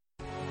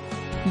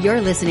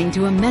You're listening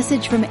to a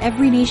message from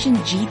Every Nation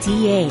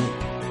GTA.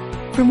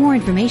 For more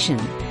information,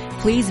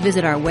 please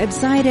visit our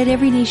website at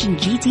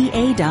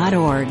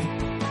everynationgta.org.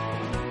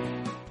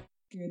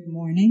 Good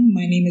morning.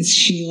 My name is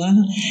Sheila.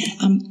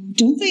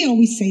 Don't they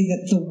always say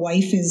that the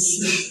wife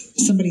is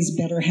somebody's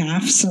better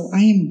half? So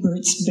I am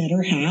Bert's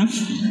better half.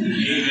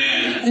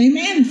 Amen.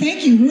 Amen.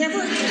 Thank you.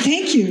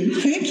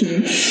 Thank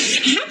you.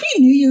 Happy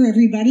New Year,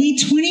 everybody.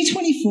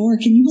 2024.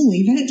 Can you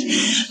believe it?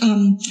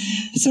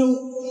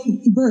 So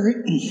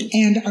Bert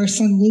and our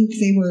son Luke,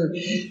 they were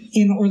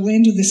in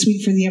Orlando this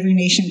week for the Every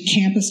Nation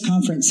campus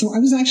conference. So I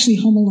was actually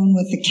home alone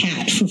with the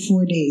cat for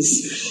 4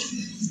 days.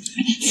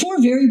 4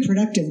 very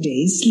productive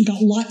days. We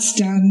got lots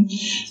done,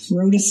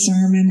 wrote a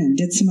sermon, and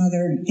did some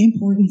other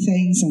important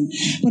things.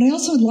 But I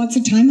also had lots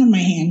of time on my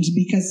hands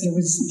because there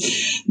was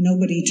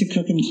nobody to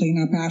cook and clean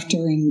up after.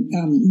 And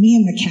me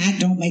and the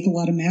cat don't make a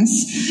lot of mess.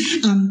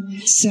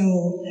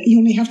 So you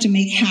only have to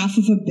make half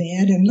of a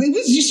bed. And it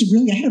was just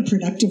really, I had a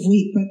productive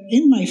week. But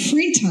in my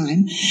free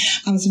time,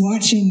 I was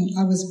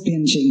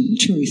binging,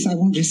 truth. I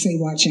won't just say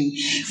watching,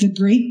 the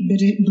Great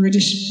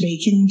British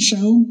Baking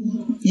Show.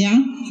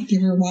 Yeah? You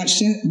ever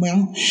watched it?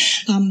 Well,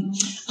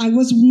 I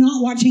was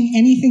not watching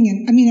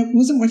anything. I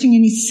wasn't watching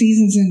any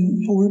seasons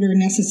in order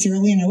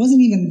necessarily, and I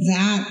wasn't even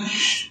that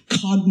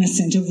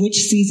cognizant of which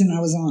season I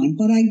was on.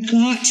 But I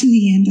got to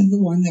the end of the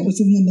one that was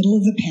in the middle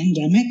of the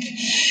pandemic,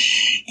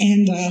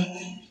 and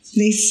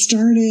they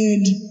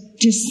started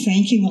just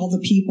thanking all the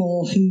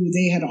people who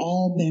they had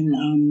all been,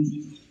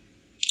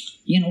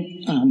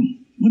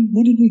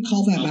 what did we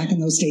call that back in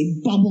those days?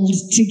 Bubbled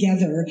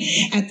together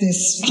at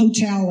this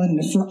hotel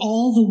and for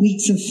all the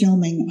weeks of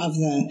filming of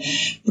the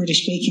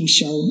British Baking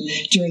Show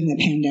during the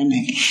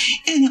pandemic.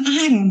 And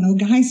I don't know,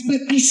 guys,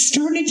 but I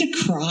started to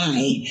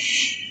cry.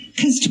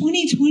 Because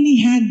 2020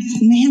 had,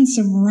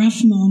 some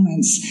rough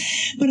moments.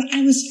 But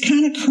I was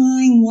kind of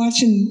crying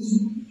watching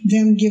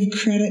them give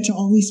credit to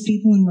all these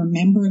people and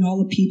remembering all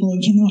the people.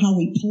 You know how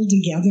we pulled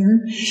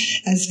together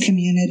as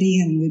community,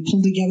 and we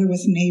pulled together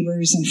with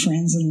neighbors and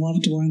friends and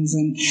loved ones.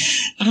 And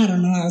I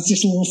don't know, I was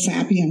just a little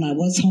sappy, and I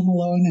was home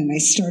alone, and I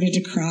started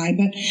to cry.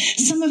 But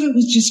some of it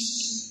was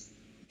just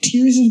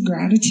tears of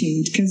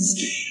gratitude, because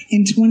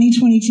in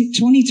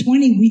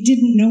 2020, we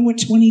didn't know what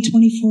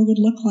 2024 would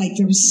look like.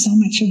 There was so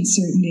much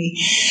uncertainty.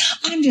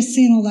 I'm just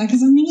saying all that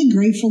because I'm really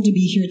grateful to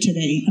be here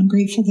today. I'm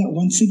grateful that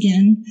once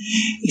again,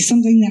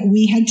 something that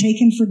we had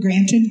taken for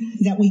granted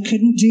that we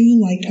couldn't do,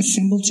 like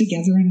assemble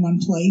together in one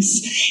place,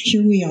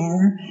 here we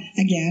are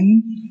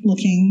again,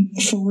 looking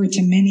forward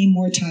to many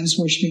more times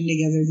worshiping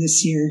together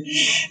this year.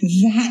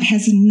 That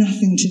has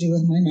nothing to do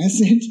with my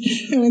message.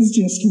 It was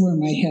just where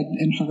my head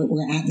and heart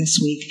were at this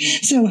week.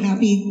 So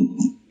happy.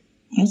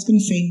 I was going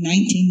to say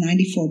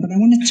 1994, but I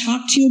want to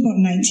talk to you about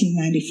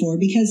 1994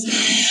 because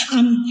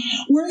I'm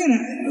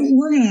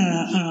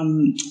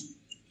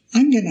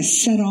going to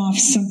set off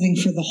something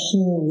for the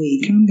whole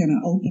week. I'm going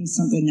to open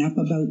something up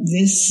about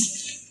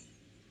this,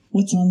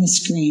 what's on the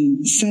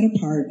screen, Set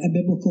Apart, a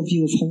Biblical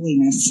View of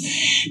Holiness.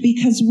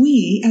 Because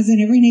we, as an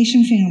Every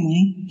Nation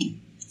family,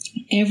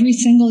 every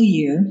single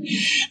year,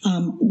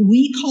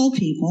 we call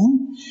people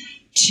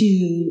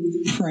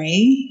to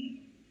pray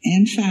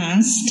and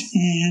fast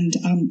and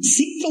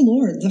seek the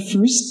Lord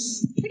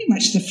pretty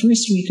much the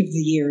first week of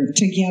the year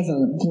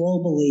together,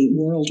 globally,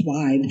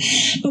 worldwide.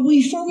 But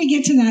before we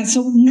get to that, so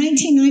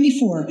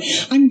 1994,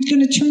 I'm going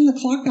to turn the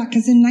clock back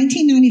because in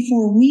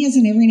 1994, we as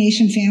an Every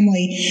Nation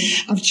family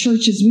of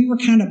churches, we were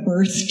kind of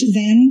birthed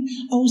then.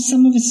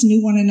 Some of us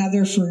knew one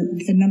another for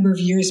a number of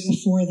years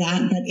before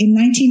that. But in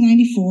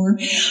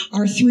 1994,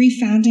 our 3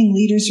 founding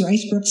leaders,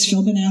 Rice Brooks,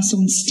 Phil Bonasso,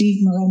 and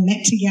Steve Merle,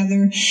 met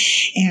together,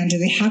 and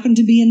they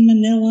happened to be in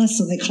Manila.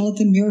 So they call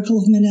it the Miracle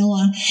of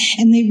Manila.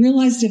 And they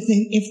realized if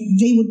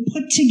they would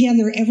put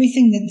together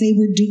everything that they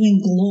were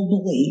doing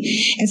globally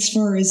as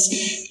far as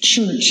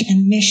church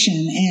and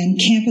mission and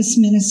campus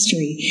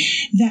ministry,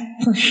 that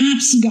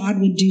perhaps God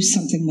would do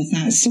something with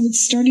that. So it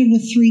started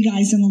with 3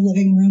 guys in the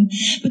living room,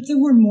 but there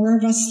were more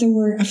of us. There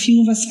were a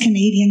few of us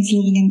Canadians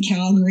living in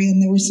Calgary,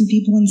 and there were some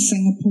people in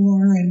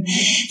Singapore, and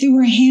there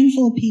were a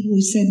handful of people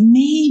who said,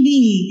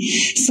 maybe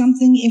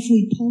something if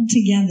we pulled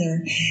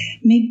together,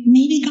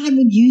 maybe God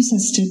would use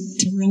us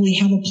to really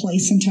have a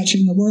place in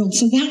touching the world.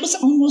 So that was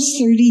almost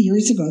 30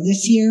 years ago.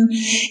 This year,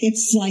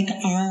 it's like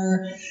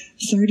our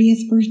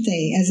 30th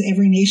birthday as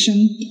Every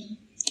Nation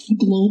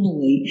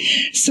globally.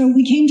 So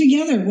we came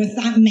together with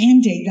that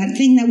mandate, that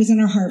thing that was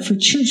in our heart for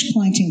church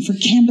planting, for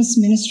campus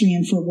ministry,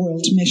 and for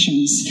world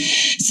missions.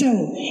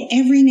 So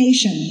Every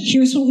Nation,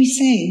 here's what we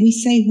say. We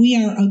say we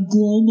are a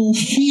global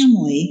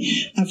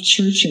family of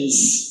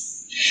churches.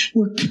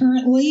 We're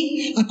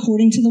currently,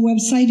 according to the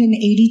website, in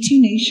 82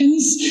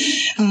 nations,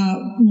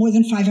 more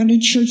than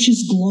 500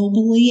 churches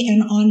globally,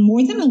 and on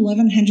more than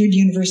 1,100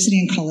 university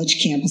and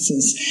college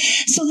campuses.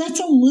 So that's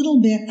a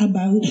little bit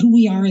about who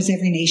we are as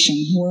Every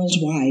Nation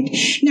worldwide.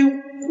 Now,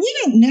 we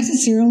don't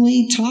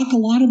necessarily talk a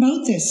lot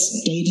about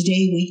this day to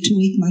day, week to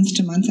week, month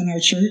to month in our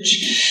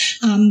church,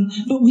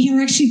 but we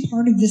are actually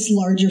part of this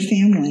larger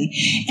family.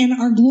 And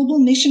our global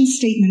mission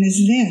statement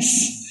is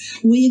this: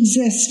 We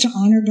exist to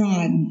honor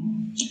God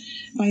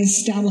by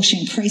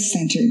establishing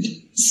Christ-centered,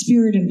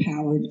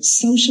 Spirit-empowered,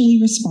 socially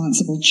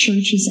responsible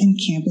churches and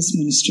campus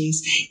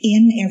ministries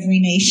in every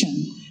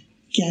nation.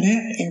 Get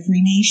it?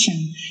 Every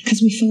nation.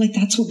 Because we feel like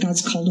that's what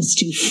God's called us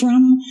to.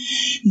 From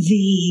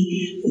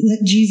the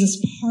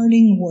Jesus'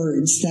 parting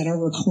words that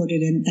are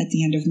recorded at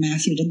the end of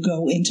Matthew, to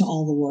go into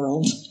all the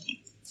world.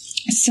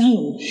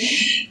 So,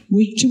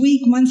 week to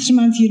week, month to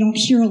month, you don't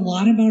hear a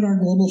lot about our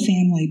global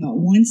family, but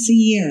once a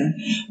year,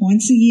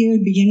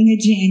 beginning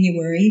of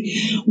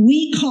January,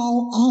 we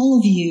call all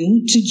of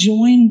you to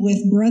join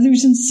with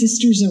brothers and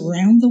sisters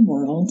around the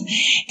world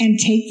and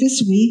take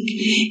this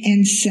week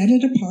and set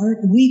it apart.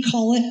 We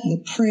call it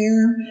the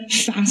Prayer,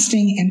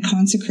 Fasting, and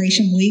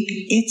Consecration Week.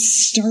 It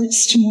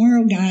starts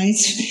tomorrow,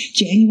 guys,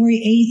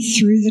 January 8th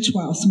through the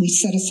 12th. We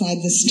set aside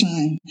this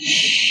time.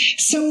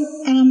 So,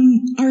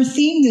 our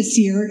theme this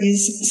year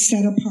is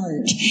set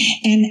apart.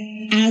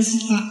 And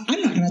as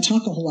I'm not going to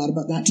talk a whole lot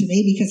about that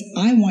today because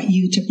I want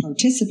you to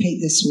participate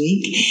this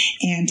week,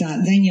 and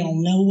then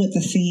you'll know what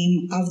the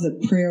theme of the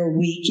prayer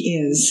week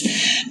is.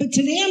 But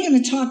today I'm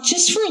going to talk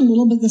just for a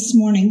little bit this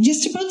morning,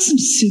 just about some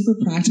super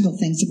practical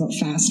things about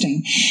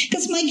fasting.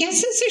 Because my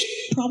guess is there's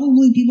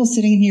probably people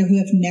sitting in here who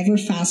have never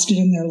fasted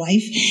in their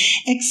life,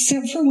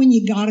 except for when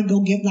you got to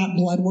go get that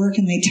blood work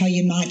and they tell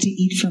you not to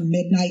eat from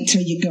midnight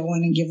till you go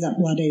in and give that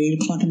blood at 8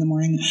 o'clock in the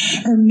morning.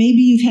 Or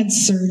maybe you've had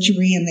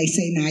surgery and they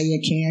say, now you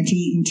can't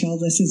eat until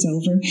this is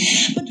over.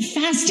 But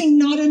fasting,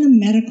 not in a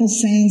medical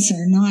sense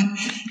or not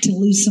to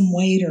lose some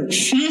weight, or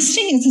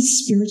fasting is a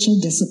spiritual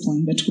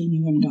discipline between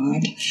you and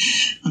God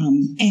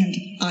and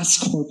us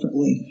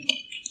corporately.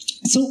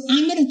 So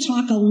I'm going to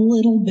talk a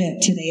little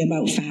bit today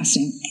about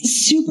fasting.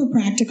 Super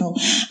practical.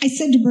 I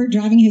said to Bert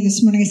driving here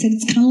this morning, I said,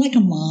 it's kind of like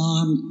a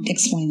mom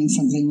explaining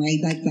something, right?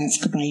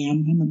 That's what I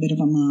am. I'm a bit of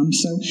a mom.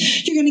 So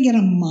you're going to get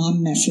a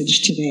mom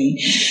message today.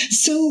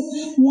 So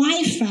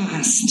why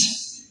fast?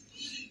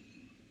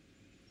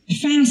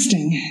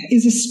 Fasting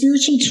is a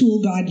spiritual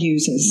tool God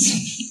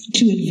uses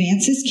to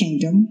advance his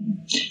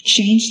kingdom,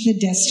 change the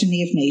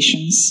destiny of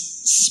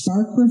nations,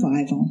 spark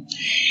revival,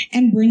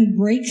 and bring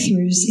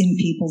breakthroughs in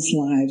people's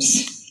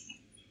lives.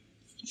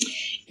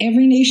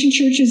 Every Nation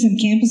churches and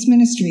campus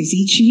ministries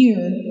each year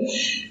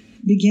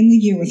begin the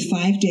year with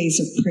 5 days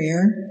of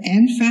prayer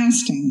and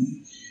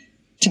fasting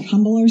to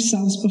humble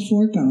ourselves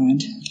before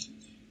God,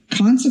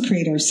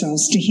 consecrate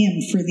ourselves to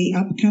him for the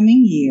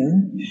upcoming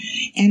year,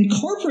 and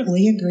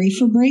corporately agree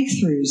for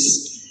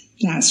breakthroughs.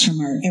 That's from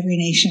our Every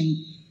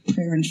Nation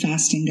Prayer and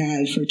Fasting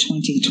Guide for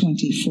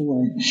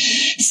 2024.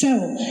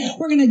 So,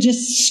 we're going to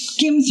just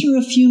skim through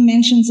a few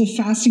mentions of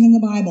fasting in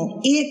the Bible.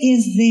 It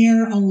is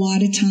there a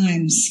lot of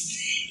times.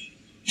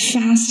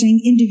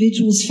 Fasting,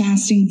 individuals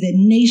fasting, the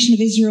nation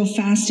of Israel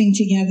fasting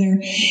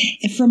together.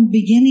 From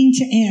beginning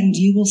to end,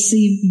 you will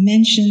see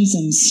mentions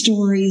and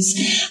stories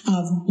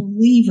of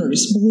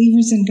believers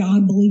in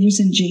God, believers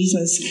in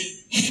Jesus,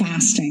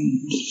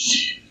 fasting.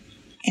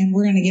 And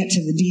we're going to get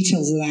to the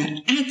details of that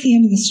at the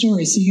end of the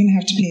story, so you're going to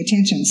have to pay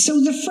attention.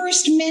 So the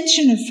first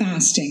mention of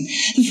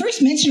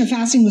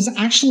fasting was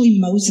actually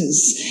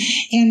Moses.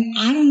 And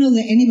I don't know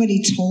that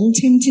anybody told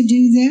him to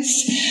do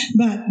this,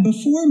 but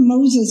before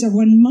Moses, or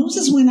when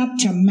Moses went up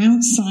to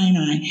Mount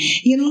Sinai,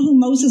 you know who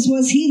Moses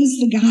was? He was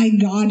the guy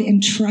God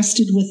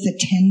entrusted with the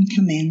 10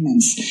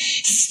 Commandments.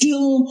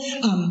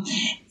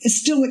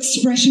 Still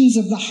expressions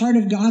of the heart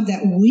of God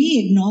that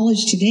we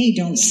acknowledge today.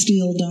 Don't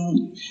steal,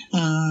 don't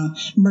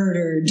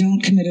murder,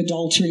 don't commit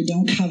adultery,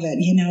 don't covet,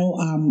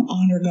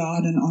 honor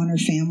God and honor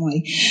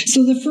family.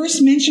 So the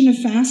first mention of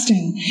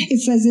fasting, it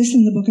says this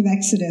in the book of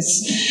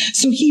Exodus.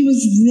 So he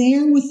was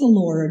there with the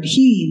Lord.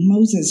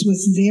 Moses,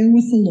 was there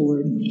with the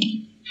Lord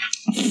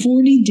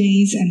 40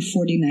 days and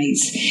 40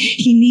 nights.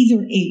 He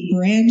neither ate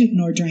bread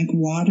nor drank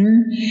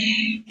water,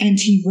 and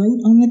he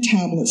wrote on the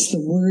tablets the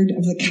word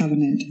of the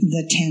covenant,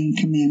 the 10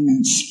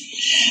 Commandments.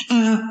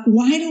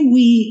 Why do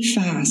we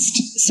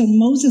fast? So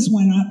Moses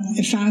went up,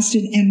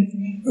 fasted,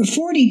 and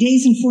 40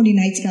 days and 40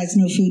 nights, guys,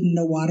 no food and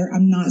no water.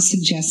 I'm not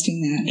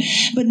suggesting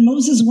that. But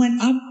Moses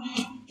went up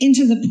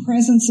into the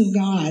presence of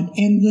God,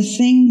 and the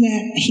thing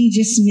that he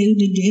just knew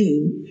to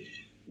do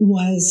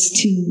was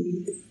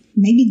to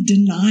maybe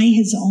deny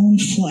his own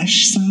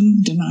flesh,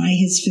 deny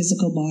his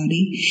physical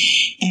body,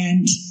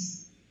 and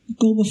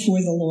go before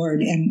the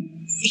Lord.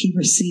 And he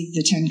received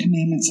the 10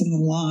 Commandments and the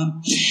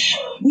law.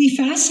 We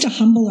fast to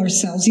humble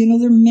ourselves. There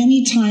are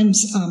many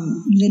times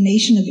the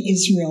nation of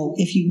Israel,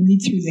 if you read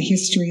through the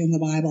history in the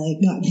Bible,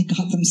 they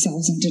got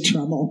themselves into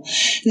trouble.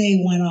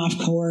 They went off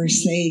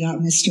course. They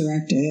got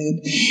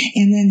misdirected.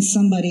 And then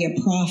somebody,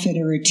 a prophet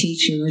or a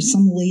teacher or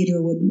some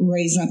leader would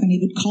raise up and he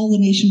would call the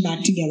nation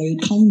back together.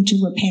 He'd call them to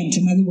repent.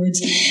 In other words,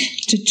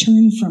 to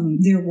turn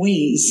from their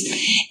ways.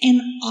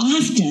 And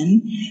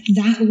often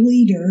that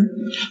leader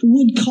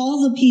would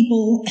call the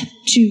people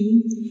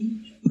to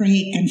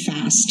pray and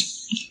fast.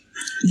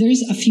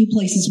 There's a few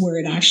places where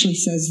it actually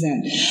says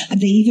that.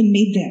 They even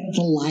made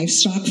the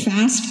livestock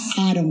fast.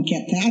 I don't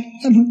get that.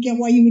 I don't get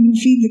why you wouldn't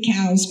feed the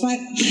cows. But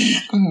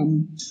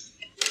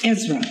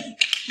Ezra.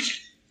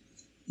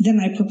 Then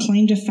I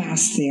proclaimed a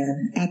fast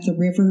there at the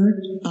river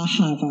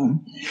Ahava,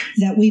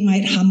 that we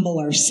might humble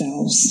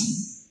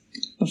ourselves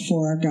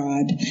before our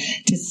God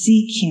to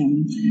seek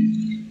him,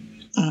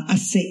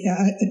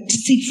 to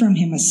seek from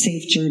him a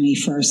safe journey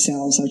for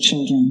ourselves, our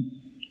children,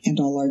 and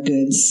all our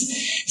goods.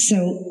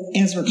 So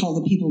Ezra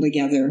called the people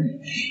together,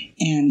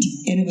 and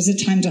it was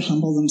a time to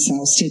humble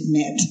themselves, to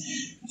admit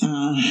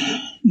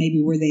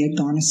maybe where they had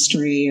gone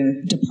astray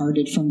or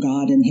departed from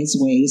God and his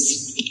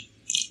ways.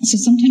 So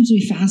sometimes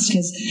we fast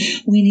because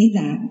we need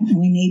that.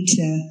 We need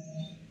to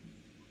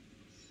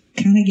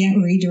kind of get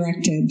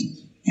redirected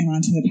and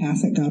onto the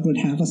path that God would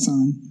have us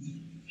on.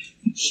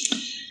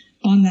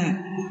 On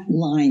that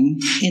line,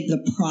 in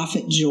the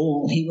prophet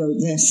Joel, he wrote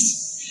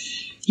this.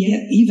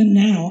 Yet even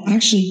now,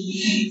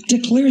 actually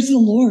declares the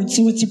Lord,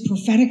 so it's a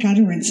prophetic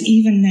utterance,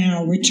 even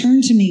now,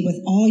 return to me with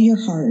all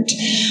your heart,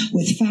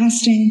 with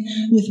fasting,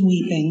 with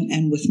weeping,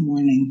 and with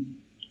mourning.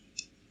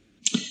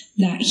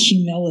 That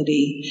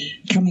humility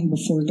coming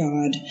before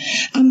God.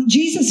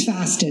 Jesus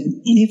fasted.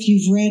 If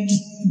you've read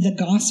the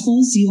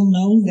Gospels, you'll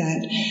know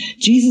that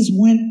Jesus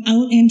went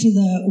out into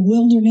the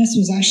wilderness,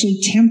 was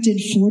actually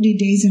tempted 40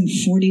 days and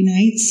 40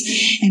 nights,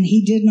 and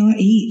he did not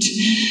eat.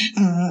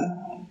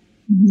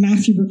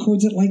 Matthew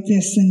records it like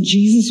this: then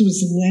Jesus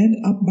was led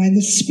up by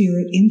the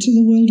Spirit into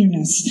the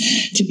wilderness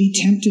to be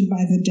tempted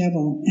by the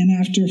devil. And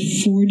after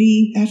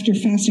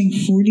fasting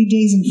 40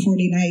 days and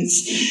 40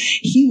 nights,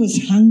 he was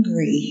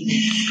hungry.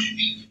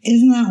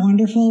 Isn't that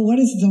wonderful? What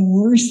is the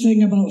worst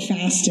thing about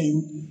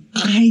fasting?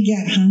 I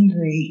get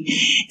hungry.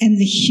 And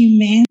the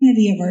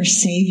humanity of our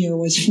Savior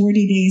was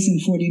 40 days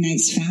and 40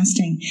 nights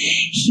fasting.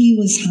 He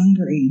was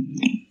hungry.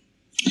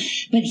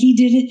 But he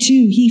did it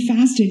too. He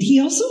fasted. He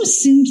also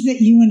assumed that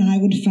you and I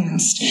would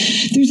fast.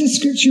 There's a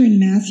scripture in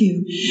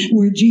Matthew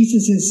where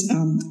Jesus is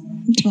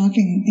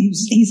talking,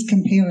 he's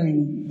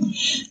comparing,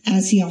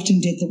 as he often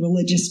did, the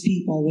religious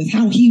people with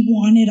how he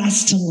wanted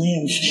us to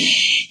live.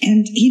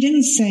 And he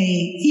didn't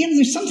say,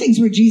 there's some things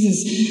where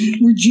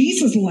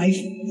Jesus' life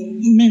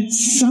meant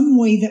some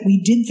way that we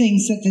did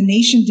things that the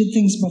nation did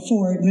things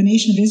before, the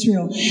nation of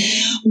Israel,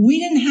 we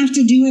didn't have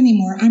to do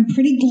anymore. I'm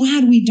pretty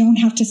glad we don't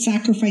have to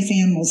sacrifice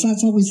animals.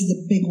 That's always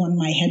the big one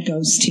my head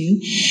goes to.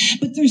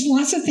 But there's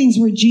lots of things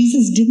where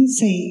Jesus didn't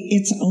say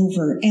it's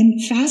over.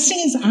 And fasting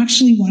is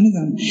actually one of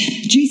them.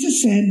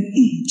 Jesus said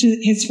to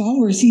his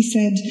followers, he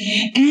said,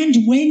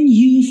 and when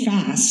you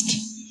fast,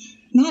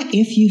 not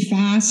if you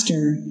fast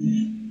or,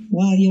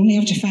 well, you only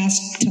have to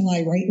fast till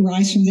I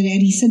rise from the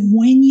dead. He said,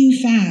 when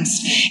you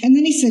fast. And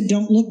then he said,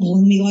 don't look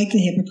gloomy like the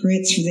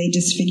hypocrites, for they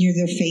disfigure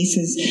their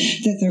faces,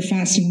 that their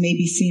fasting may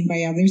be seen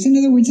by others. In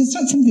other words, it's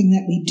not something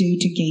that we do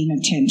to gain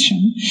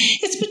attention.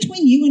 It's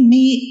between you and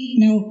me,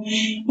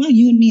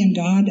 you and me and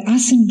God,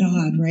 us and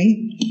God, right?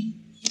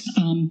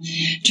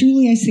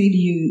 Truly I say to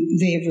you,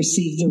 they have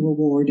received the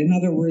reward. In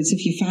other words,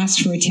 if you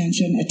fast for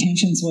attention,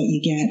 attention's what you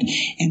get,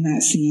 and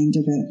that's the end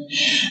of it.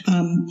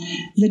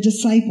 The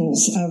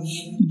disciples of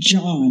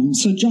John.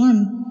 So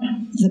John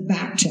the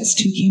Baptist,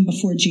 who came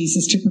before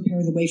Jesus to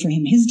prepare the way for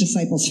him, his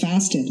disciples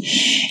fasted.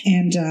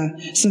 And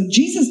so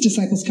Jesus'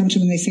 disciples come to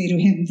him and they say to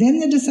him, then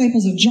the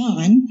disciples of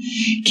John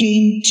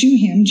came to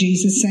him,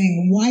 Jesus,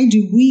 saying, why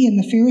do we and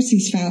the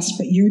Pharisees fast,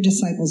 but your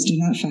disciples do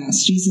not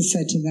fast? Jesus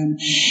said to them,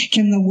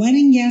 can the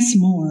wedding guests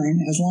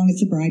mourn as long as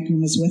the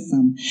bridegroom is with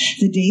them?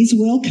 The days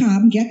will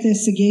come, get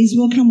this, the days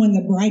will come when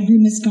the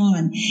bridegroom is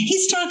gone.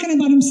 He's talking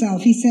about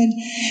himself. He said,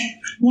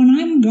 when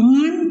I'm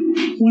gone,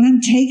 when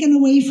I'm taken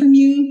away from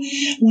you,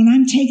 when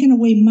I'm taken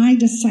away, my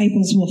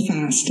disciples will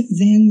fast.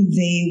 Then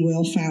they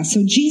will fast.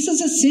 So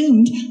Jesus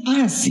assumed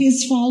us,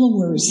 his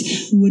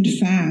followers, would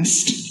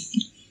fast.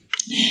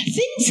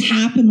 Things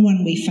happen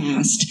when we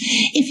fast.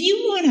 If you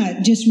want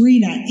to just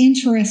read an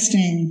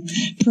interesting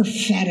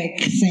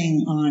prophetic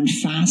thing on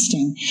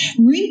fasting,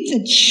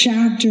 read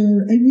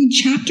chapter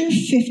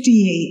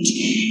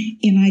 58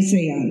 in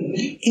Isaiah.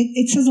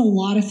 It says a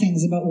lot of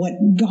things about what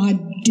God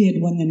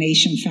did when the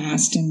nation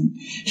fasted and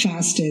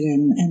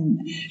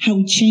how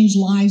he changed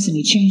lives and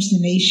he changed the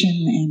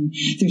nation, and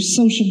there's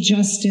social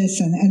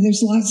justice and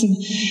there's lots of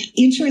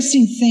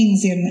interesting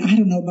things in,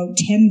 about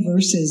 10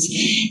 verses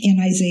in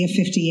Isaiah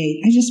 58.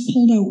 I just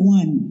pulled out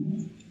one.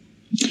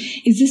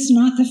 Is this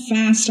not the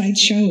fast I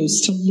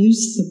chose, to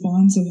loose the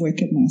bonds of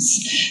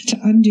wickedness, to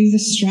undo the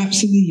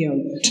straps of the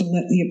yoke, to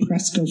let the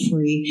oppressed go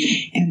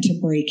free, and to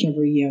break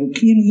every yoke?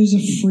 There's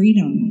a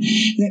freedom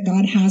that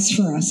God has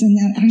for us, and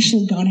that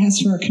actually God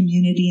has for our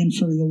community and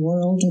for the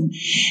world. And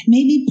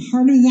maybe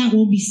part of that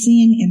will be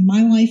seen in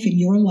my life, in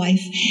your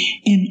life,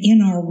 and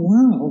in our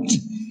world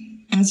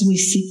as we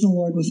seek the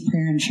Lord with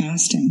prayer and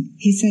fasting.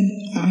 He said,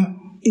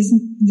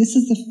 this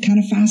is the kind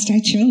of fast I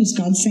chose.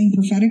 God's saying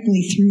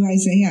prophetically through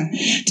Isaiah,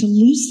 to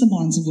loose the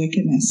bonds of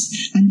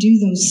wickedness, undo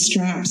those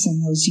straps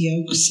and those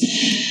yokes.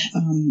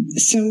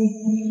 So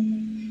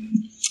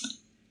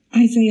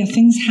Isaiah,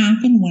 things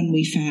happen when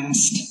we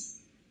fast.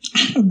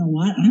 I don't know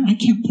what. I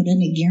can't put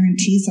any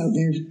guarantees out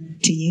there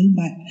to you,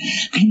 but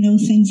I know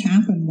things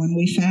happen when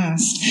we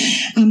fast.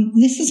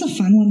 This is a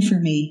fun one for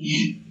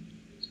me.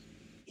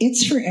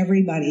 It's for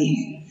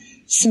everybody.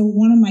 So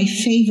one of my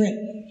favorite,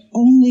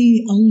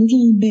 only a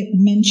little bit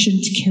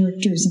mentioned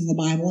characters in the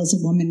Bible is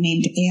a woman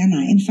named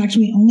Anna. In fact,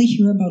 we only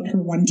hear about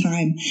her one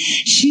time.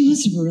 She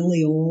was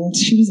really old.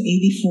 She was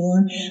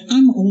 84.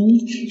 I'm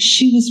old.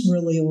 She was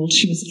really old.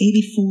 She was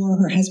 84.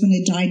 Her husband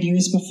had died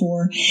years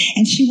before.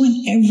 And she went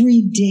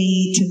every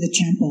day to the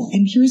temple.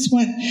 And here's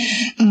what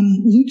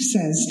Luke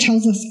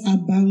tells us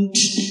about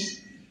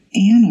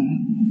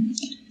Anna.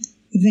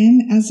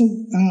 Then, as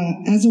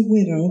a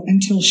widow,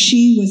 until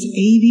she was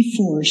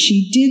 84,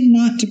 she did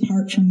not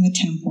depart from the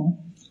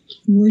temple,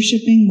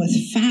 worshiping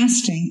with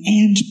fasting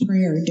and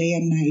prayer day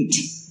and night.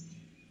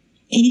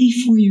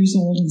 84 years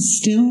old and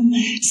still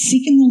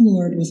seeking the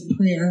Lord with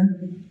prayer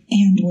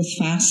and with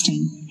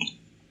fasting.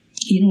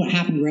 You know what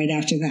happened right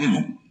after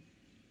that?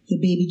 The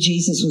baby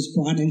Jesus was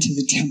brought into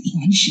the temple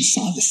and she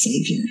saw the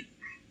Savior.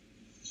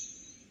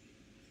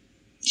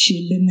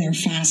 She had been there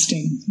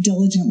fasting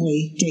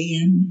diligently, day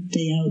in,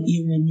 day out,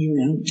 year in,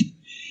 year out.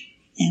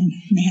 And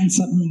man,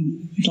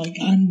 something like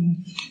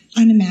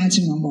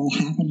unimaginable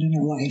happened in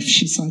her life.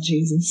 She saw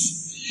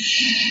Jesus.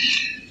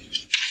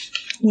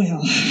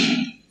 Well,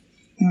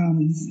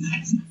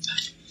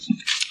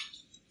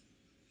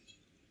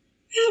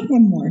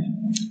 one more.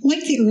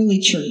 Like the early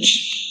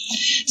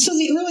church. So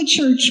the early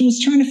church was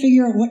trying to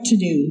figure out what to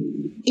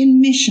do in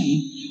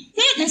mission.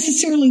 Not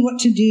necessarily what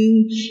to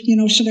do.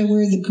 Should I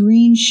wear the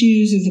green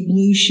shoes or the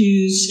blue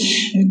shoes?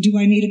 Do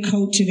I need a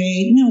coat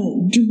today?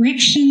 No,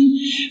 direction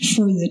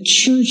for the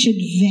church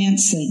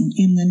advancing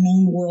in the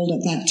known world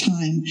at that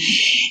time.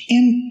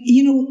 And,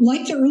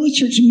 like the early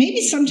church,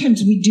 maybe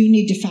sometimes we do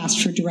need to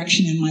fast for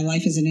direction in my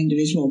life as an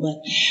individual,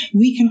 but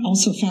we can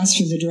also fast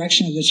for the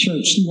direction of the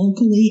church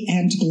locally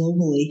and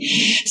globally.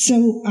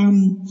 So,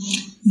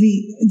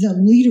 the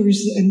leaders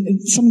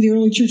and some of the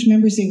early church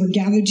members, they were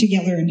gathered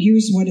together, and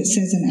here's what it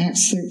says in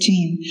Acts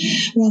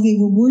 13. While they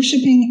were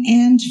worshiping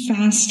and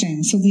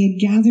fasting, so they had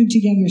gathered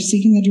together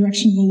seeking the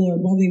direction of the Lord,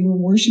 while they were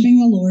worshiping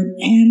the Lord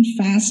and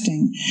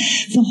fasting,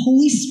 the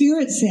Holy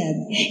Spirit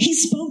said, he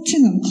spoke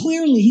to them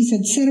clearly. He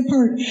said, set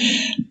apart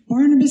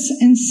Barnabas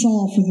and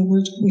Saul for the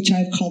work which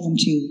I have called them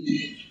to.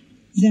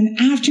 Then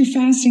after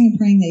fasting and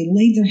praying, they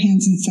laid their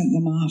hands and sent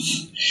them off.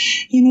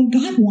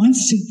 God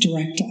wants to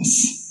direct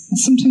us.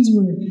 Sometimes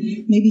we're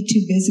maybe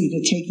too busy to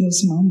take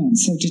those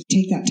moments, or to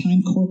take that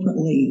time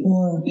corporately,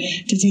 or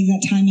to take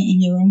that time in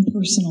your own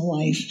personal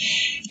life,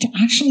 to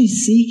actually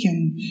seek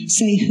and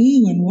say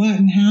who and what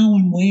and how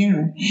and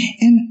where.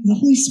 And the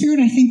Holy Spirit,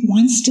 I think,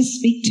 wants to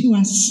speak to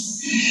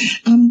us.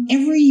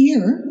 Every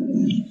year,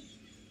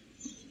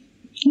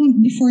 well,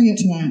 before I get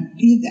to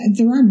that,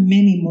 there are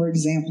many more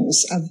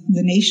examples of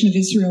the nation of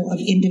Israel, of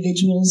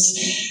individuals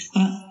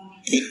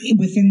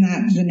within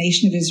the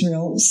nation of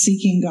Israel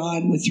seeking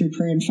God through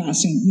prayer and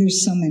fasting.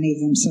 There's so many of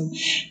them. So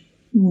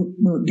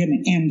we're going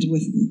to end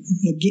with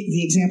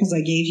the examples I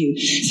gave you.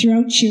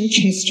 Throughout church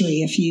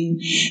history, if you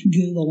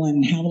Google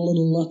and have a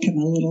little look and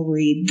a little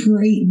read,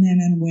 great men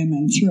and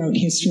women throughout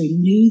history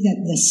knew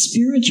that the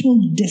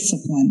spiritual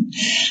discipline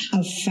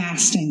of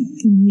fasting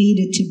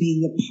needed to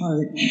be the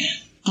part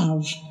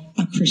of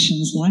a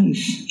Christian's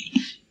life.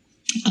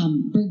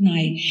 Bert and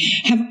I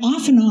have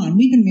off and on,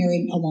 we've been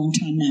married a long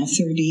time now,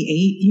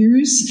 38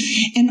 years,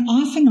 and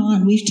off and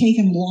on we've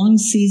taken long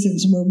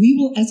seasons where we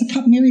will, as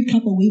a married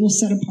couple, we will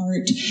set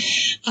apart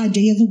a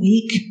day of the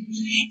week,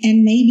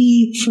 and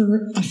maybe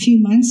for a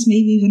few months,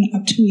 maybe even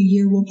up to a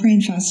year, we'll pray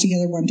and fast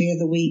together one day of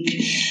the week.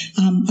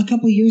 A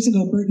couple of years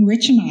ago, Bert and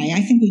Rich and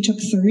I think we took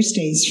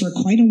Thursdays for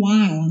quite a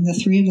while, and the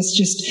three of us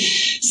just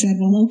said,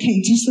 well,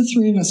 okay, just the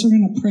three of us, we're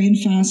going to pray and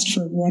fast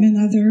for one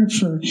another,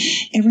 for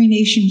Every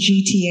Nation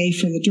GTA,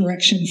 for the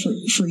direction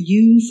for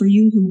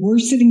you who were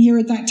sitting here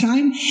at that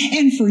time,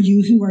 and for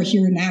you who are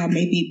here now,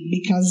 maybe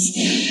because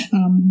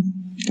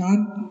God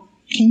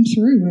came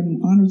through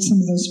and honored some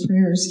of those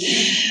prayers.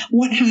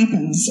 What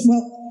happens?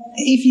 Well,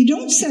 if you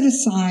don't set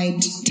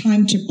aside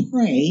time to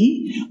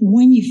pray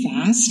when you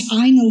fast,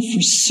 I know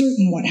for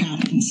certain what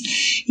happens.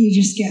 You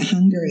just get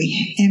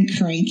hungry and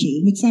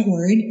cranky. What's that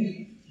word?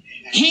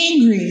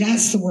 Hangry,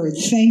 that's the word.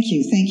 Thank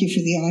you. Thank you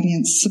for the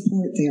audience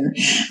support there.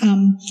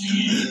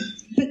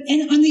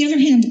 And on the other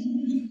hand,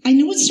 I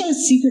know it's not a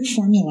secret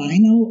formula. I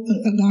know,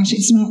 gosh,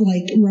 it's not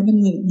like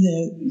rubbing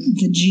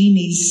the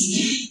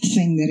genie's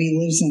thing that he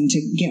lives in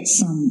to get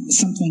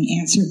something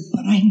answered.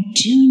 But I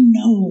do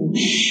know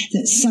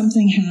that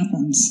something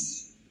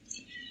happens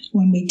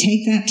when we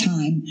take that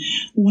time,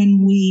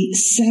 when we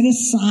set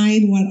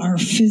aside what our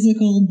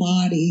physical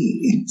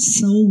body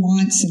so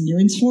wants and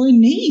yearns for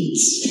and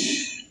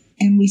needs,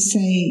 and we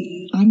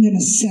say, I'm going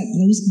to set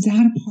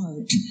that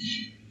apart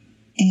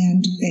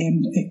and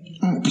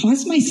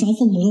cause myself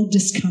a little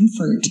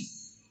discomfort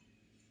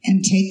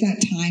and take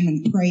that time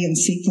and pray and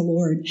seek the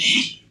Lord.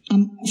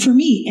 For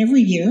me,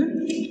 every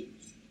year,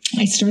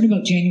 I start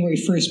about January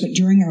 1st, but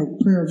during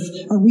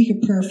our week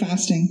of prayer and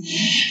fasting,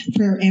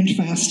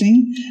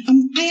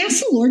 I ask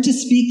the Lord to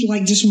speak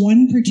like just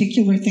one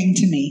particular thing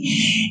to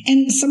me.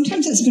 And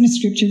sometimes it's been a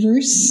scripture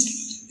verse.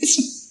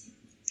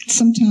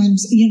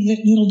 sometimes,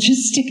 that'll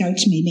just stick out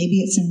to me.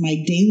 Maybe it's in my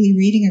daily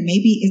reading, or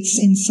maybe it's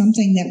in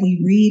something that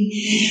we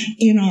read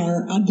in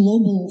our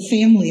global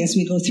family as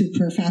we go through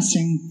prayer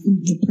fasting,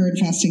 the prayer and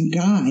fasting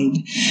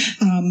guide.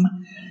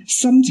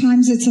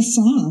 Sometimes it's a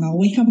song. I'll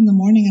wake up in the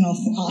morning and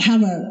I'll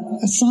have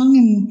a song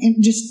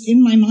just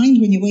in my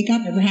mind when you wake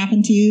up. Ever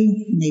happened to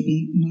you?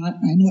 Maybe not.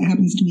 I know it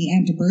happens to me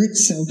and to Bert,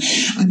 so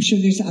I'm sure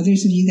there's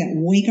others of you that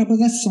wake up with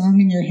a song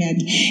in your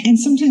head. And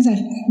sometimes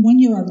one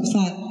year I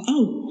thought,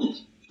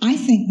 I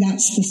think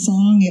that's the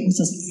song. It was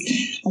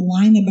a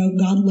line about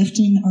God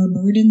lifting our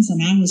burdens,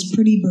 and I was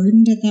pretty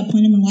burdened at that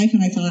point in my life,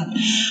 and I thought,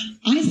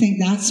 I think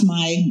that's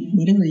my,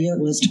 whatever year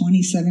it was,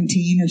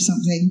 2017 or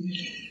something.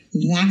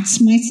 That's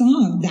my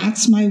song.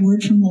 That's my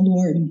word from the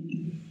Lord.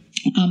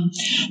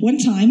 One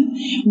time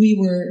we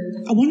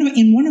were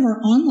in one of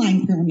our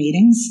online prayer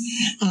meetings,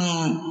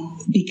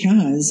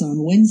 because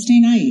on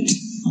Wednesday night,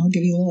 I'll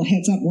give you a little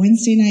heads up,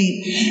 Wednesday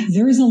night,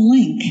 there is a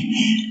link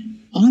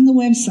on the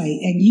website,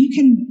 and you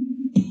can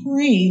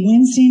pray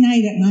Wednesday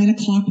night at 9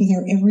 o'clock with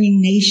our Every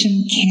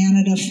Nation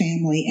Canada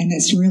family, and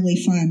it's really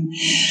fun.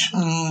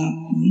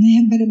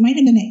 But it might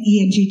have been an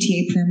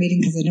ENGTA prayer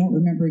meeting because I don't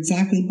remember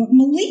exactly. But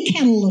Malik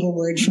had a little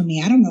word for me.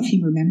 I don't know if he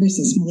remembers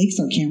this. Malik's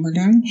our camera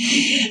guy.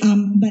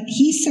 But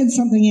he said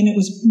something, and it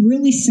was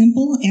really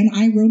simple, and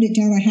I wrote it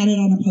down. I had it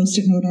on a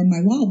Post-it note on my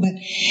wall. But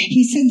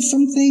he said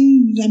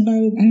something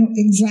about, I don't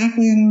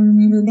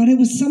remember, but it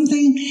was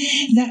something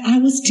that I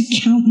was to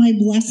count my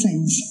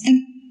blessings.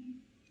 And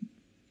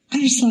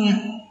I just thought,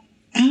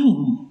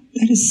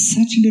 that is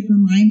such a good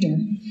reminder.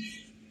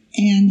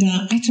 And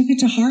I took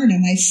it to heart,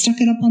 and I stuck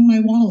it up on my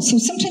wall. So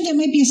sometimes it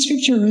might be a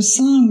scripture or a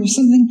song or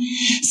something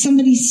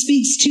somebody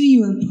speaks to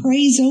you or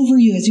prays over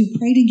you as you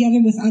pray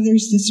together with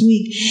others this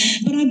week.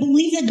 But I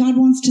believe that God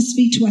wants to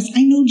speak to us.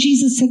 I know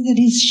Jesus said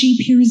that his sheep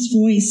hear his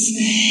voice,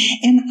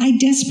 and I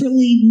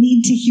desperately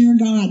need to hear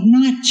God.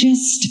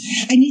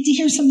 I need to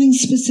hear something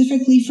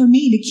specifically for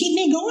me to keep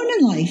me going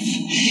in life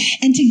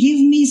and to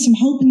give me some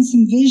hope and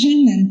some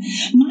vision. And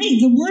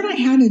the word I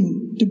had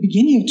in the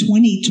beginning of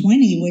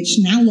 2020, which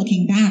now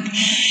looking back,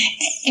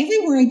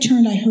 everywhere I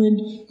turned, I heard,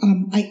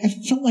 I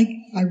felt like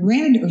I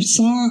read or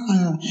saw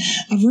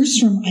a verse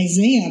from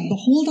Isaiah.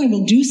 Behold, I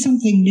will do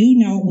something new.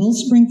 Now it will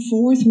spring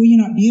forth. Will you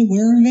not be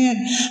aware of it?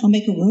 I'll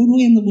make a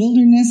roadway in the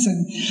wilderness,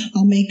 and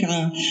I'll make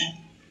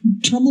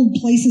troubled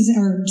places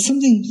or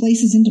something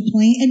places into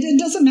plain. It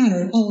doesn't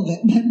matter, all of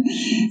it, but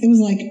it was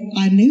like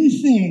a new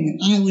thing.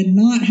 I would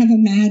not have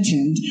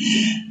imagined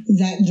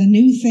that the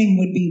new thing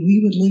would be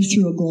we would live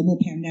through a global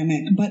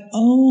pandemic. But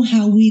oh,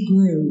 how we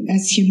grew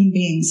as human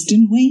beings,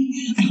 didn't we?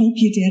 I hope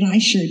you did. I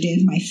sure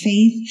did. My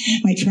faith,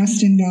 my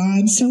trust in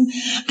God. So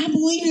I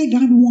believe that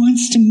God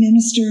wants to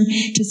minister,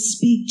 to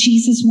speak.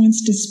 Jesus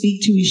wants to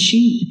speak to his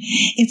sheep.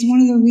 It's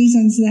one of the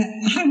reasons that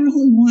I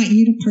really want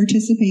you to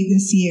participate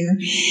this year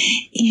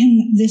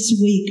in this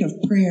week of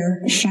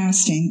prayer,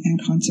 fasting,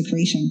 and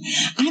consecration.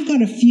 I've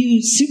got a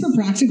few super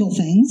practical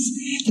things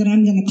that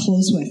I'm going to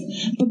close with.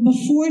 But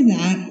before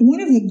that, one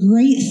of the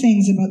great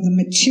things about the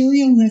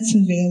material that's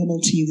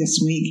available to you this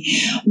week,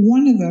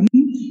 one of them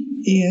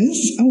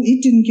is,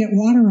 it didn't get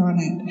water on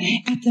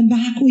it. At the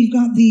back, we've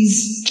got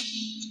these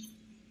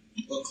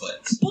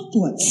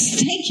booklets.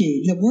 Thank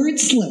you. The word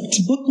slipped.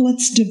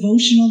 Booklets,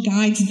 devotional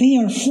guides. They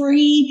are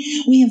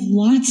free. We have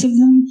lots of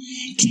them.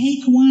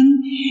 Take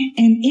one,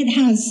 and it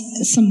has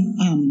some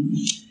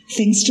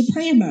things to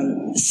pray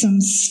about, some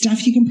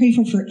stuff you can pray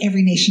for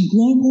every nation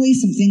globally,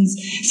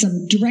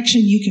 some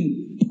direction you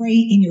can pray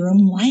in your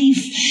own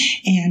life,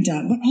 and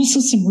but also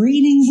some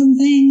readings and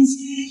things.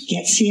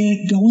 Gets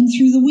you going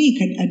through the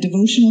week, a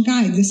devotional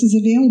guide. This is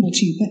available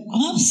to you. But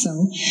also,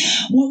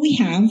 what we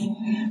have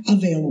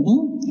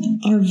available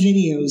are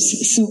videos.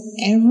 So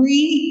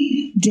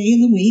every day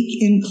of the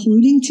week,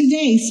 including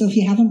today, so if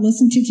you haven't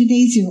listened to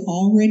today's, you're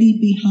already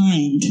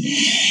behind.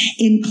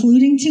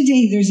 Including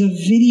today, there's a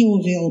video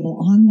available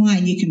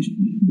online. You can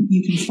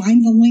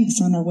find the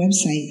links on our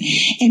website.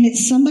 And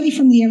it's somebody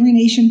from the Every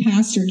Nation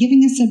pastor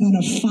giving us about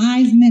a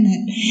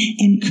 5-minute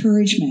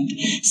encouragement.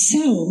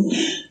 So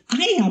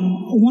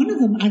one of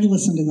them, I've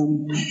listened to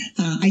them.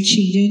 I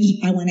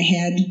cheated. I went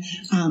ahead.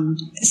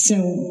 So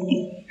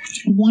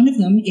one of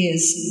them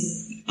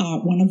is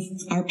one of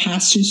our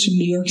pastors from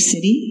New York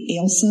City,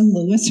 Ailsa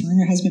Lewis, her and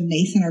her husband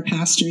Nathan are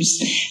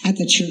pastors at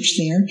the church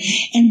there.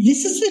 And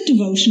this is the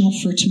devotional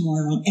for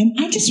tomorrow. And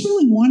I just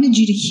really wanted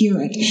you to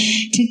hear it,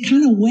 to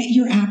kind of whet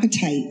your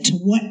appetite to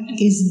what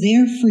is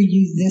there for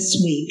you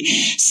this week.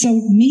 So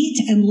meet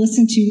and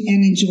listen to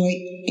and enjoy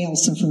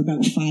Ailsa for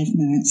about 5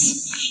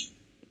 minutes.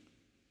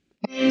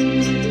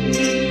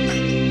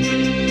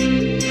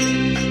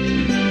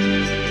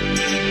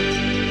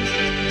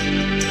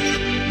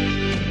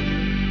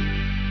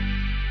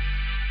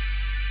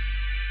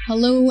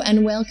 Hello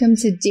and welcome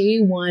to day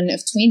 1 of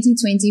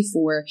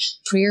 2024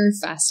 Prayer,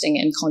 Fasting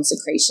and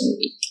Consecration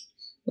Week.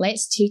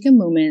 Let's take a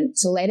moment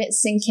to let it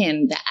sink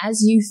in that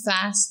as you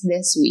fast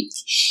this week,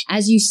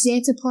 as you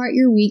set apart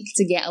your week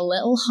to get a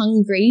little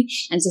hungry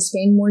and to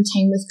spend more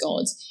time with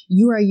God,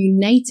 you are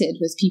united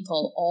with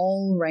people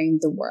all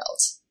around the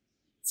world.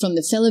 From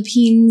the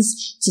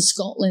Philippines to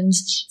Scotland,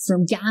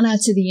 from Ghana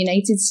to the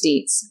United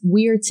States,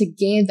 we're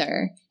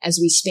together as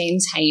we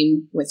spend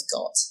time with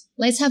God.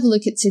 Let's have a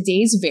look at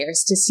today's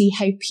verse to see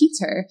how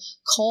Peter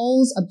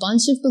calls a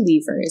bunch of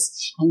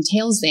believers and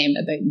tells them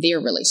about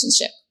their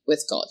relationship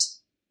with God.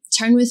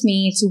 Turn with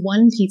me to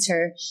 1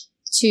 Peter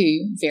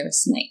 2,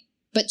 verse 9.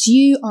 But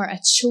you are a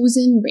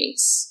chosen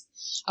race,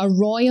 a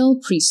royal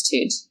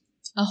priesthood,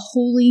 a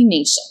holy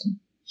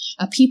nation,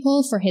 a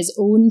people for his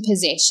own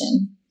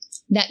possession,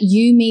 that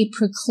you may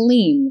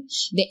proclaim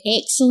the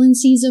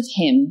excellencies of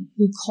him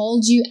who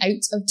called you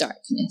out of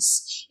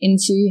darkness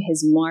into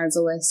his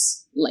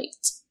marvelous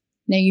light.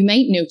 Now you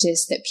might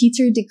notice that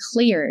Peter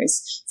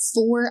declares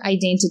 4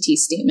 identity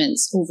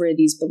statements over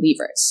these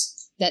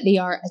believers, that they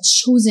are a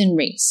chosen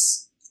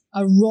race,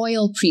 a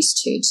royal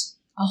priesthood,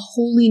 a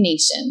holy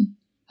nation,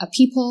 a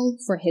people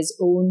for his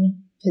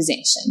own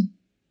possession.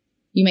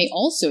 You might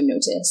also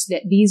notice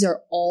that these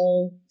are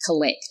all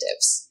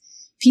collectives.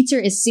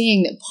 Peter is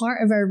saying that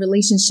part of our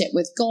relationship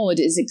with God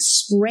is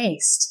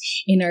expressed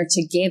in our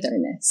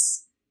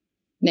togetherness.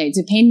 Now,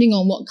 depending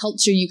on what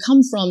culture you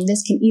come from,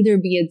 this can either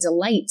be a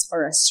delight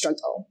or a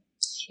struggle.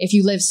 If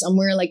you live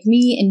somewhere like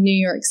me in New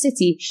York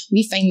City,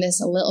 we find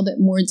this a little bit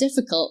more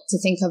difficult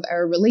to think of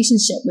our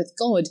relationship with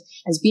God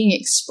as being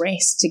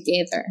expressed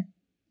together.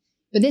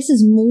 But this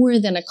is more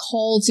than a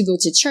call to go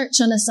to church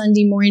on a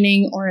Sunday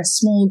morning or a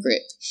small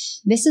group.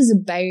 This is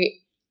about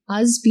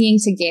us being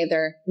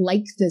together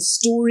like the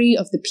story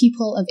of the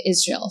people of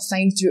Israel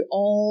found through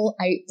all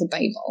out the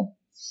Bible.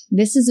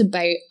 This is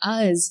about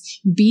us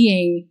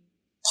being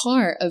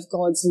part of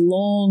God's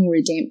long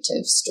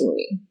redemptive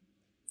story.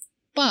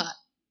 But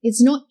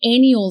it's not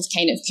any old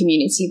kind of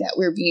community that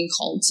we're being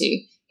called to.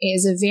 It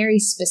is a very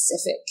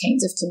specific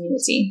kind of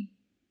community.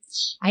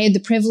 I had the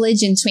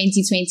privilege in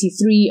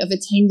 2023 of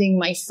attending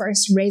my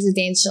first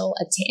residential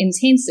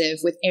intensive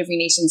with Every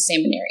Nation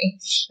Seminary.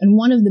 And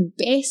one of the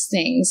best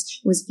things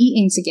was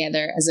eating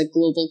together as a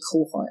global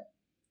cohort.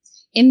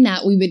 In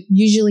that, we would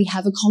usually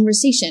have a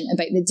conversation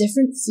about the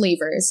different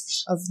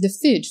flavors of the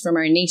food from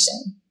our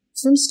nation.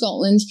 From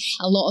Scotland,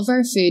 a lot of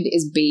our food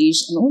is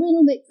beige and a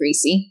little bit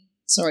greasy.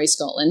 Sorry,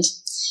 Scotland.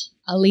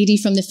 A lady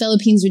from the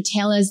Philippines would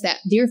tell us that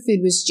their food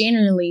was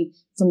generally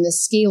from the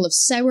scale of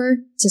sour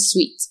to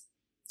sweet.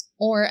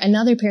 Or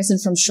another person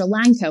from Sri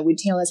Lanka would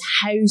tell us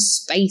how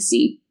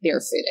spicy their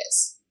food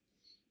is.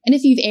 And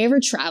if you've ever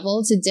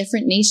traveled to a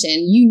different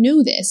nation, you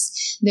know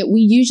this, that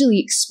we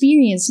usually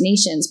experience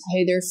nations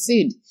how their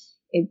food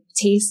it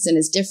tastes and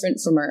is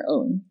different from our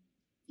own.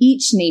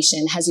 Each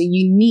nation has a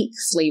unique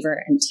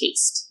flavor and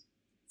taste.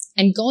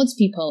 And God's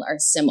people are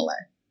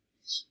similar.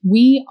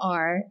 We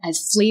are a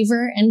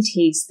flavor and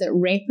taste that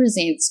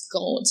represents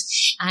God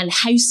and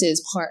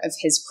houses part of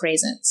his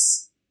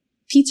presence.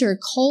 Peter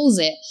calls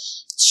it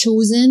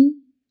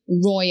chosen,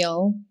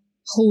 royal,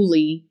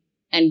 holy,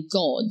 and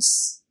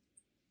God's.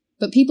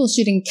 But people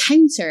should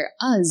encounter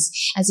us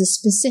as a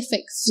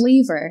specific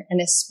flavor and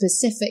a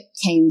specific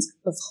kind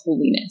of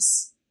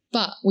holiness.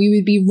 But we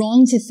would be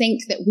wrong to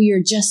think that we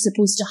are just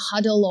supposed to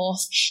huddle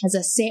off as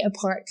a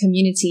set-apart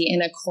community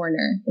in a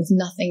corner with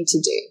nothing to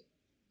do.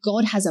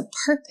 God has a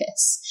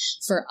purpose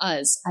for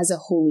us as a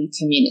holy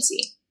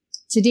community.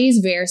 Today's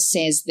verse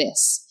says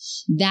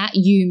this, that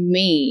you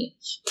may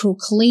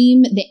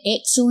proclaim the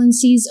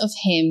excellencies of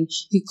him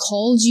who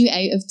called you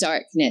out of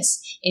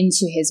darkness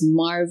into his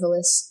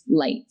marvelous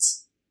light.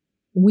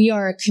 We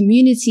are a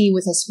community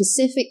with a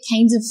specific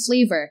kind of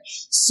flavor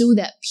so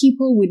that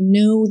people would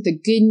know the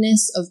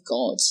goodness of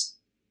God.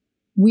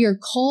 We are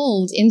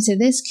called into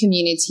this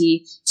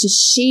community to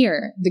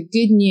share the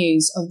good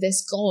news of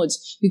this God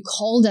who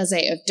called us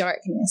out of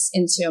darkness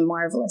into a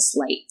marvelous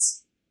light.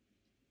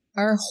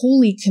 Our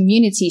holy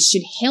community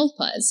should help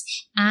us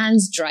and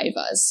drive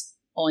us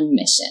on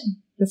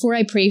mission. Before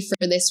I pray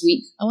for this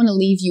week, I want to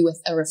leave you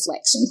with a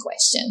reflection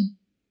question.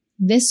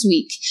 This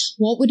week,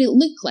 what would it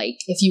look like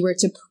if you were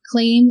to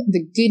proclaim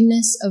the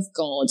goodness of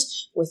God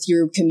with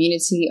your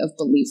community of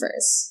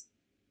believers?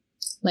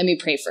 Let me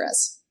pray for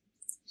us.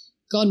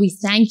 God, we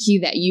thank you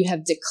that you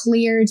have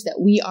declared that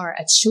we are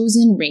a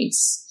chosen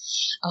race,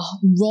 a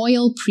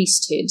royal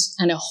priesthood,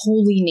 and a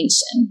holy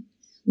nation.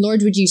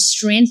 Lord, would you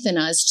strengthen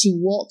us to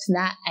walk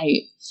that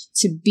out,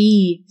 to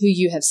be who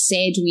you have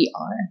said we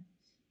are.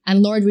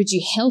 And Lord, would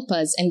you help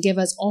us and give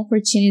us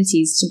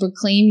opportunities to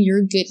proclaim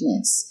your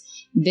goodness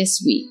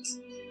this week.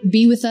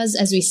 Be with us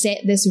as we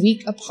set this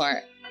week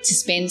apart to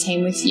spend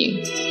time with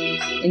you.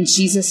 In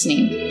Jesus'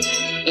 name,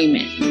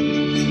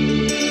 amen.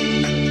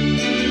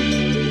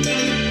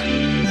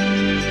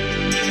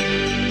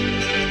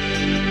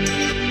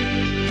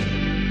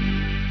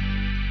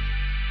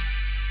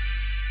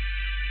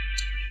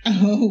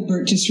 Oh,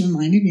 Bert just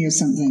reminded me of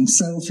something.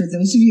 So for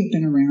those of you who've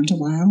been around a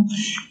while,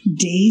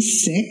 day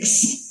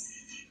six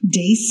of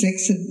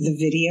the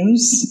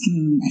videos,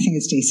 I think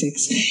it's day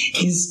 6,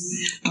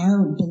 is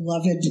our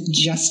beloved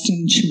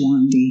Justin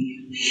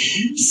Chawandi.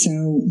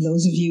 So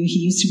those of you, he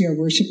used to be our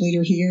worship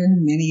leader here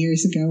many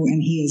years ago,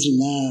 and he is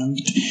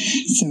loved.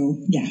 So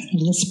yeah, a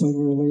little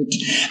spoiler alert.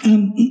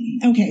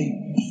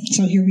 Okay,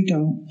 so here we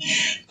go.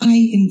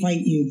 I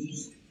invite you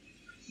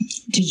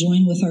to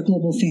join with our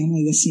global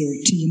family this year,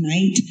 to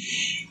unite,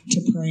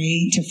 to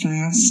pray, to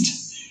fast,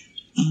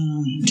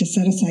 to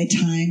set aside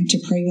time to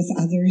pray with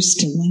others,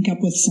 to link up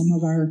with some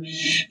of our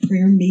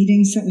prayer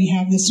meetings that we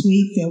have this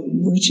week.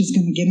 Rich is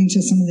going to get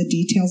into some of the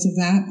details of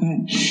that,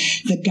 but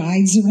the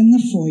guides are in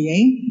the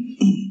foyer.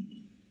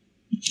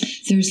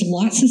 There's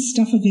lots of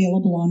stuff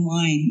available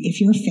online. If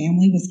you're a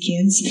family with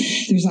kids,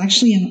 there's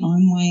actually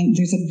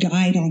there's a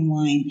guide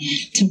online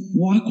to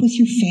walk with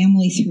your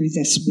family through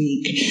this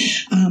week.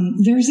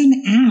 There's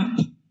an app.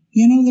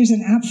 There's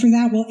an app for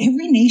that. Well,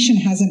 every nation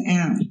has an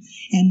app.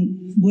 And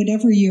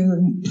whatever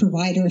your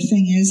provider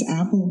thing is,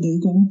 Apple,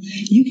 Google,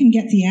 you can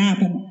get the app,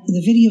 and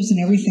the videos and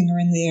everything are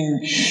in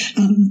there.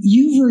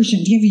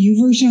 YouVersion. Do you have a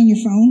YouVersion on your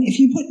phone? If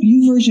you put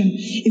YouVersion,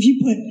 if you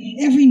put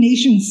every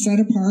nation set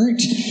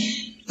apart,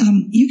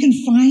 you can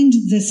find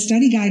the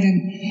study guide,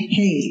 and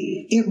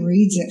hey, it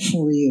reads it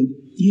for you.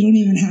 You don't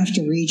even have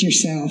to read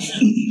yourself.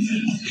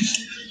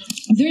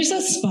 There's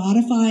a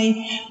Spotify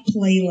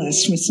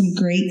playlist with some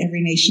great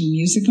Every Nation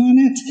music on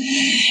it.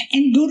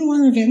 And go to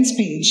our events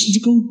page.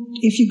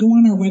 If you go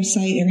on our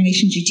website,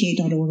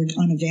 everynationgta.org,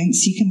 on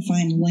events, you can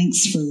find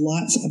links for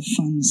lots of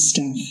fun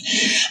stuff.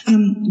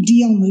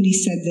 D.L. Moody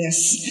said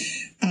this,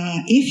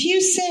 if you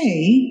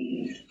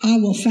say, I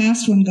will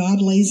fast when God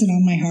lays it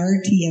on my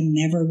heart, you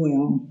never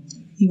will.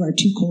 You are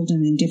too cold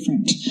and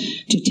indifferent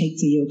to take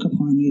the yoke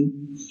upon you.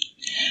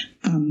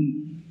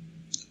 I'm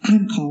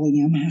calling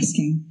you, I'm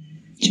asking.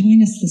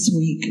 Join us this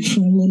week for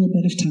a little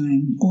bit of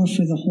time, or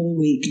for the whole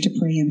week, to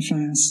pray and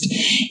fast.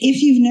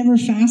 If you've never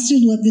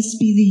fasted, let this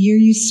be the year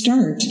you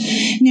start.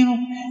 Now,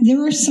 there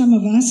are some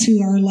of us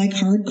who are like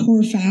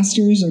hardcore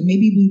fasters, or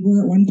maybe we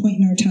were at one point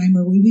in our time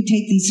where we would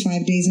take these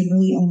 5 days and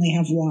really only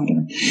have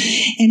water.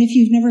 And if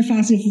you've never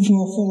fasted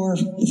before,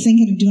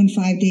 thinking of doing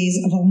 5 days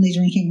of only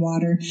drinking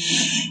water,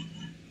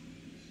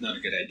 not a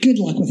good idea. Good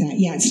luck with that.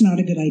 Yeah, it's not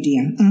a good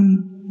idea.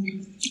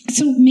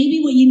 So maybe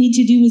what you need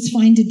to do is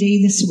find a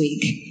day this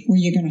week where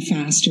you're going to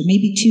fast, or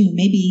maybe two,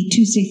 maybe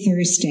Tuesday,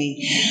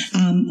 Thursday.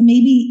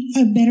 Maybe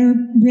a better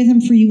rhythm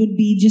for you would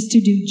be just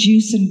to do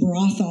juice and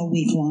broth all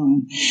week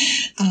long.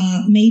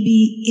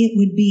 Maybe it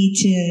would be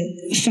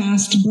to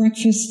fast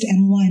breakfast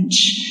and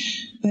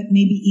lunch, but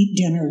maybe eat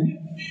dinner.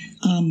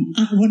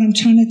 What I'm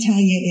trying to tell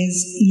you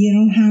is you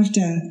don't have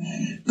to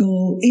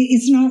go,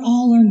 it's not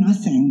all or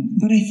nothing,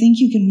 but I think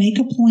you can make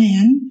a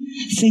plan.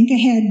 Think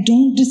ahead.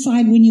 Don't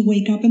decide when you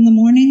wake up in the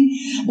morning,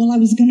 well, I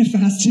was going to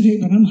fast today,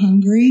 but I'm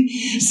hungry.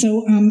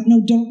 So, no,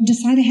 don't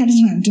decide ahead of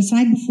time.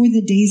 Decide before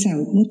the day's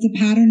out what the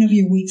pattern of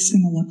your week's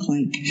going to look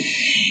like.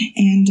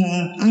 And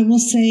I will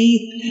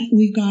say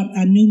we've got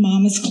a new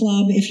Mama's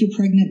Club. If you're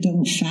pregnant,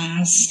 don't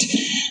fast.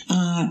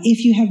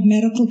 If you have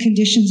medical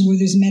conditions where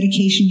there's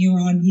medication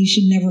you're on, you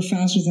should never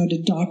fast without a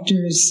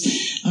doctor's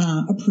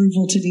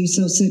approval to do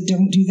so. So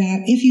don't do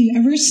that. If you've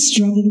ever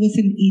struggled with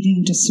an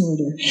eating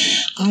disorder,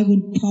 I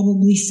would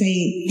probably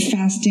say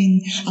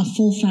fasting, a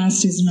full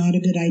fast is not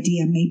a good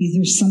idea. Maybe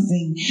there's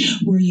something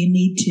where you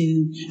need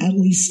to at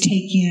least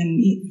take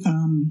in,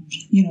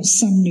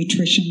 some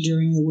nutrition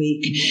during the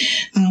week.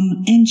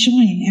 And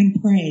join and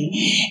pray.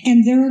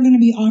 And there are going to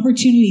be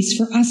opportunities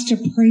for us to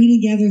pray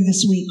together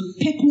this week.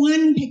 Pick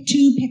one, pick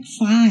two, pick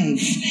 5,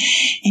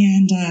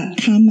 and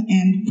come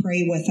and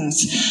pray with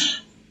us.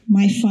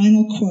 My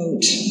final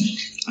quote.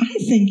 I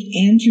think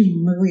Andrew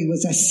Murray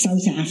was a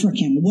South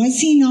African. Was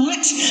he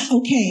not?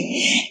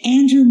 Okay.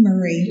 Andrew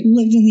Murray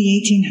lived in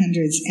the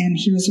 1800s, and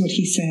here's what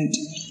he said.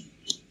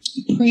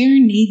 Prayer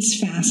needs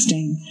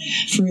fasting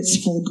for its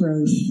full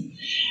growth.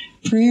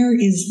 Prayer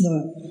is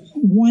the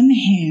one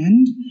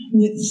hand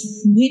with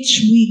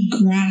which we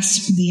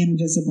grasp the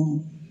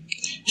invisible.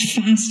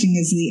 Fasting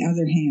is the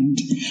other hand,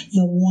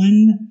 the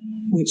one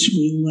which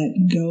we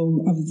let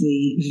go of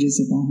the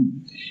visible.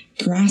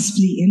 Grasp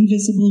the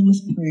invisible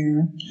with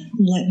prayer.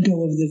 Let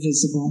go of the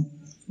visible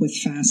with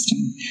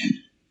fasting.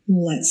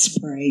 Let's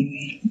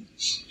pray.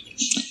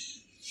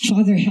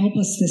 Father, help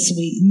us this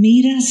week.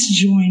 Meet us,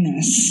 join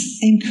us,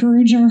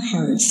 encourage our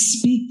hearts,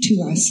 speak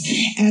to us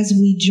as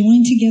we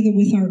join together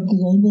with our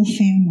global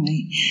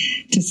family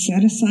to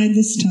set aside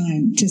this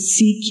time to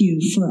seek you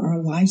for our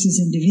lives as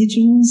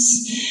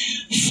individuals,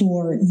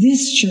 for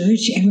this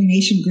church, Every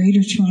Nation,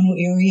 Greater Toronto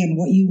Area, and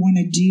what you want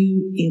to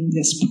do in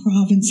this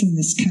province, in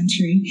this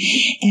country,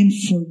 and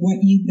for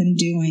what you've been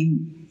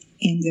doing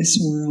in this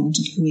world,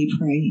 we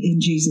pray. In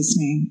Jesus'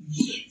 name,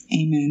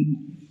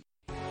 amen.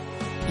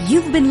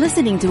 You've been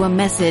listening to a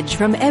message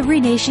from Every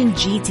Nation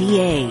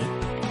GTA.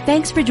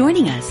 Thanks for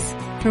joining us.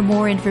 For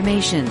more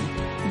information,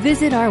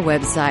 visit our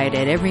website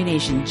at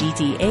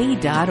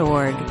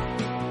everynationgta.org.